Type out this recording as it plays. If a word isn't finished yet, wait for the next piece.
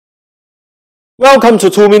Welcome to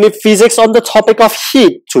 2-Minute Physics on the topic of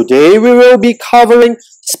heat. Today we will be covering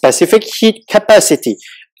specific heat capacity.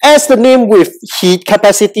 As the name with heat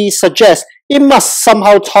capacity suggests, it must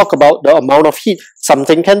somehow talk about the amount of heat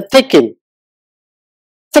something can take in.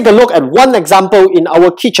 Take a look at one example in our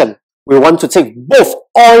kitchen. We want to take both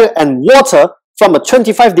oil and water from a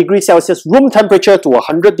 25 degrees Celsius room temperature to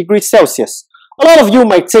 100 degrees Celsius. A lot of you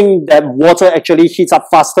might think that water actually heats up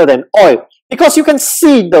faster than oil, because you can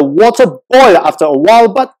see the water boil after a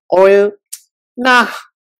while, but oil, nah.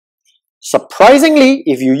 Surprisingly,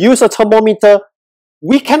 if you use a thermometer,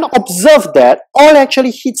 we can observe that oil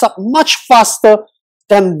actually heats up much faster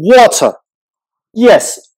than water.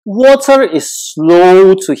 Yes, water is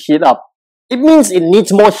slow to heat up. It means it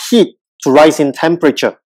needs more heat to rise in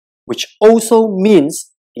temperature, which also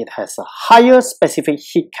means it has a higher specific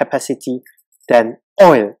heat capacity than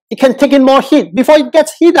oil. It can take in more heat before it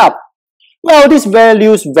gets heated up. Well, these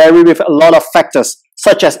values vary with a lot of factors,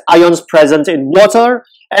 such as ions present in water,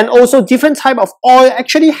 and also different type of oil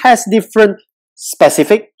actually has different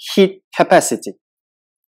specific heat capacity.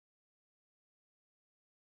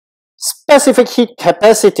 Specific heat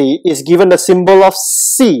capacity is given the symbol of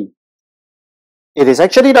C. It is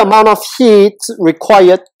actually the amount of heat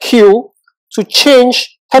required, Q, to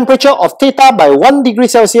change temperature of theta by 1 degree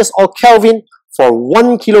Celsius or Kelvin for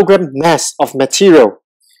 1 kilogram mass of material.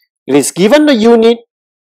 It is given the unit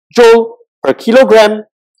joule per kilogram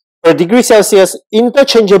per degree Celsius,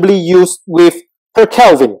 interchangeably used with per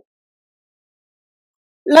Kelvin.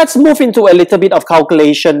 Let's move into a little bit of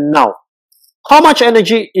calculation now. How much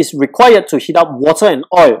energy is required to heat up water and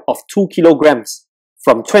oil of 2 kilograms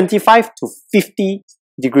from 25 to 50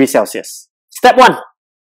 degrees Celsius? Step 1.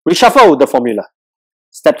 Reshuffle the formula.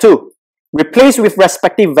 Step 2. Replace with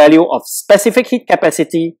respective value of specific heat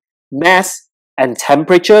capacity, mass, and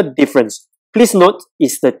temperature difference. Please note,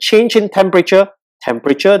 is the change in temperature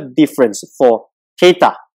difference for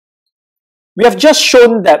theta. We have just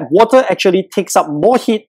shown that water actually takes up more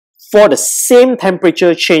heat for the same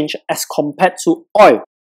temperature change as compared to oil.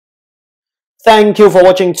 Thank you for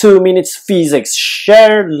watching 2 Minutes Physics.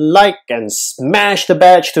 Share, like, and smash the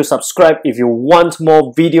badge to subscribe if you want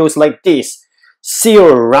more videos like this. See you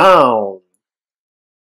around.